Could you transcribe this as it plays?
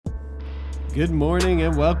Good morning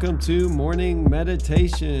and welcome to Morning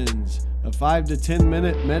Meditations, a 5 to 10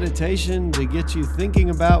 minute meditation to get you thinking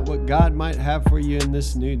about what God might have for you in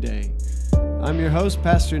this new day. I'm your host,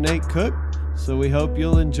 Pastor Nate Cook, so we hope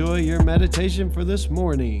you'll enjoy your meditation for this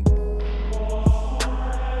morning.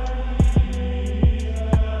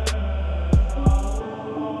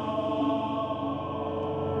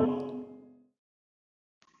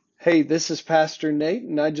 Hey, this is Pastor Nate,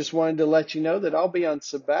 and I just wanted to let you know that I'll be on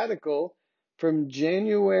sabbatical from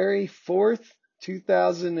January 4th,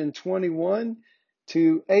 2021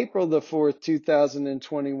 to April the 4th,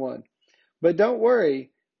 2021. But don't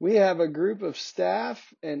worry, we have a group of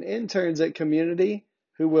staff and interns at Community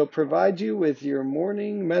who will provide you with your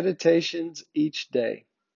morning meditations each day.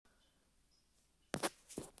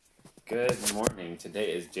 Good morning.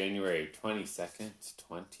 Today is January 22nd,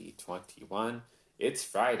 2021. It's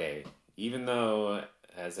Friday. Even though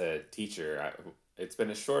as a teacher, it's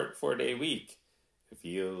been a short 4-day week, it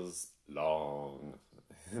feels long.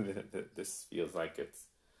 This feels like it's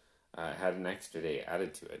had an extra day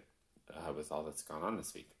added to it with all that's gone on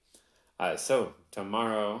this week. So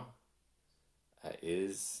tomorrow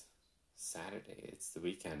is Saturday. It's the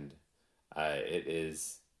weekend. It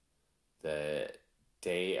is the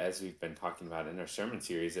day, as we've been talking about in our sermon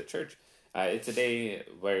series at church. It's a day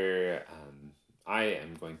where I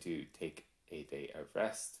am going to take a day of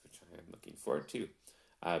rest, which I am looking forward to,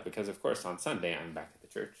 because of course on Sunday I'm back at the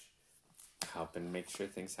church helping make sure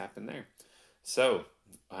things happen there. So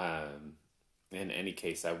in any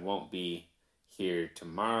case, I won't be here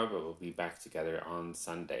tomorrow, but we'll be back together on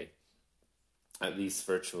Sunday, at least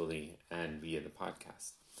virtually and via the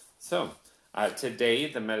podcast. So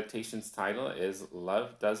today, the meditation's title is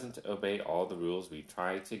Love Doesn't Obey All the Rules We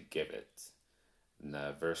Try to Give It. And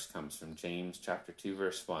the verse comes from James chapter 2,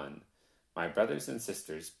 verse 1. My brothers and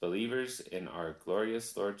sisters, believers in our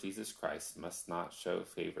glorious Lord Jesus Christ, must not show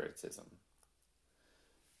favoritism.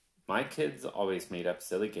 My kids always made up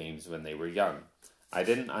silly games when they were young. I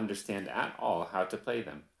didn't understand at all how to play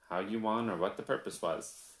them, how you won, or what the purpose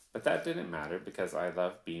was. But that didn't matter because I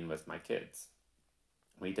loved being with my kids.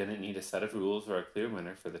 We didn't need a set of rules or a clear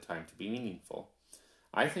winner for the time to be meaningful.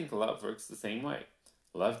 I think love works the same way.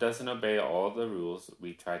 Love doesn't obey all the rules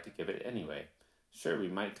we try to give it anyway. Sure, we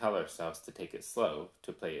might tell ourselves to take it slow,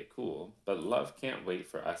 to play it cool, but love can't wait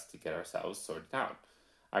for us to get ourselves sorted out.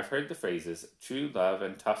 I've heard the phrases true love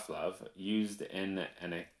and tough love used in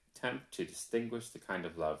an attempt to distinguish the kind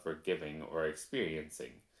of love we're giving or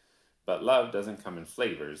experiencing. But love doesn't come in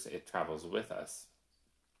flavors, it travels with us.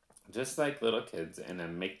 Just like little kids in a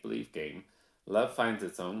make-believe game, love finds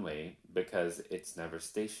its own way because it's never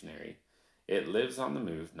stationary. It lives on the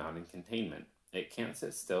move, not in containment. It can't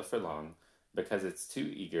sit still for long because it's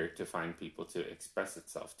too eager to find people to express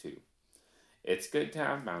itself to. It's good to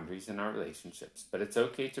have boundaries in our relationships, but it's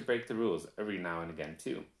okay to break the rules every now and again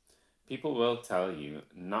too. People will tell you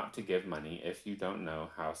not to give money if you don't know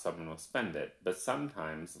how someone will spend it, but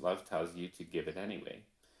sometimes love tells you to give it anyway.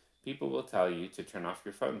 People will tell you to turn off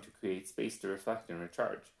your phone to create space to reflect and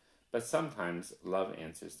recharge, but sometimes love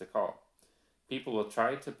answers the call. People will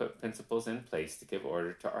try to put principles in place to give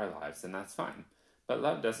order to our lives, and that's fine. But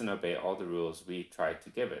love doesn't obey all the rules we try to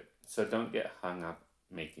give it, so don't get hung up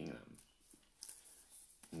making them.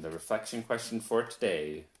 And the reflection question for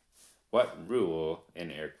today: what rule, in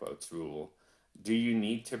air quotes, rule, do you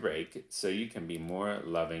need to break so you can be more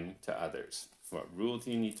loving to others? What rule do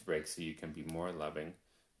you need to break so you can be more loving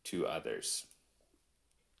to others?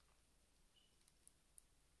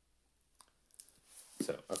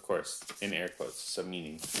 So, of course, in air quotes, so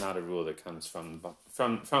meaning not a rule that comes from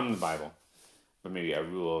the Bible, but maybe a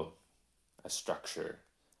rule, a structure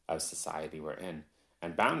of society we're in.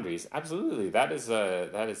 And boundaries, absolutely, that is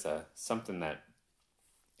a something that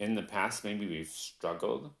in the past maybe we've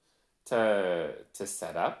struggled to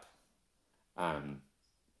set up.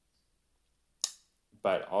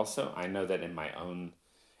 But also, I know that in my own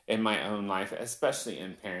life, especially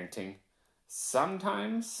in parenting,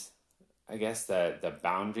 sometimes I guess the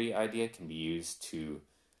boundary idea can be used to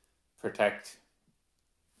protect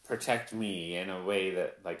me in a way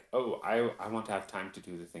that, like, oh, I want to have time to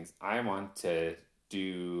do the things I want to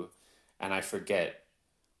do, and I forget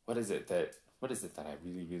what is it that I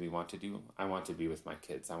really, really want to do. I want to be with my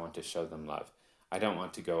kids. I want to show them love. I don't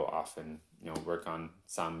want to go off and work on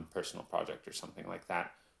some personal project or something like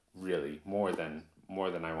that. Really, more than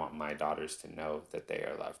I want my daughters to know that they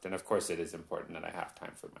are loved. And of course, it is important that I have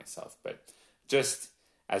time for myself. But just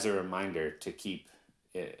as a reminder to keep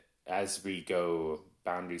it, as we go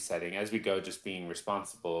boundary setting, as we go just being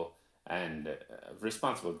responsible and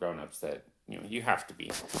responsible grown-ups that you have to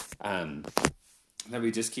be. that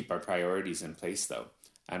we just keep our priorities in place, though.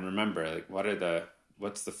 And remember, like,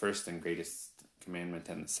 what's the first and greatest commandment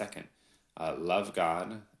and the second? Love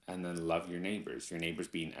God, and then love your neighbors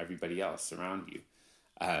being everybody else around you.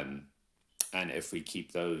 And if we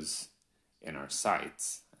keep those in our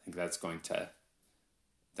sights, I think that's going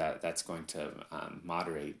to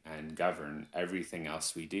moderate and govern everything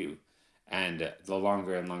else we do. And the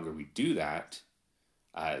longer and longer we do that,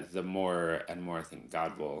 the more and more I think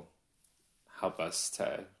God will help us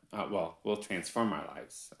to, we'll transform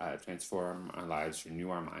our lives, renew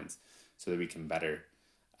our minds, so that we can better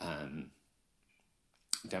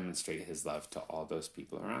demonstrate his love to all those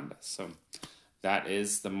people around us. So that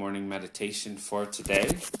is the morning meditation for today,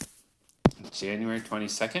 January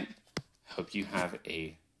 22nd. I hope you have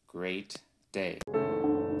a great day.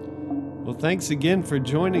 Well, thanks again for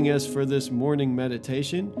joining us for this morning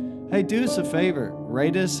meditation. Hey, do us a favor,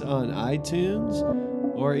 rate us on iTunes,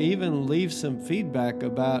 or even leave some feedback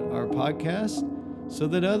about our podcast so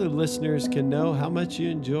that other listeners can know how much you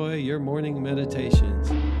enjoy your morning meditations.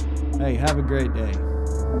 Hey, have a great day.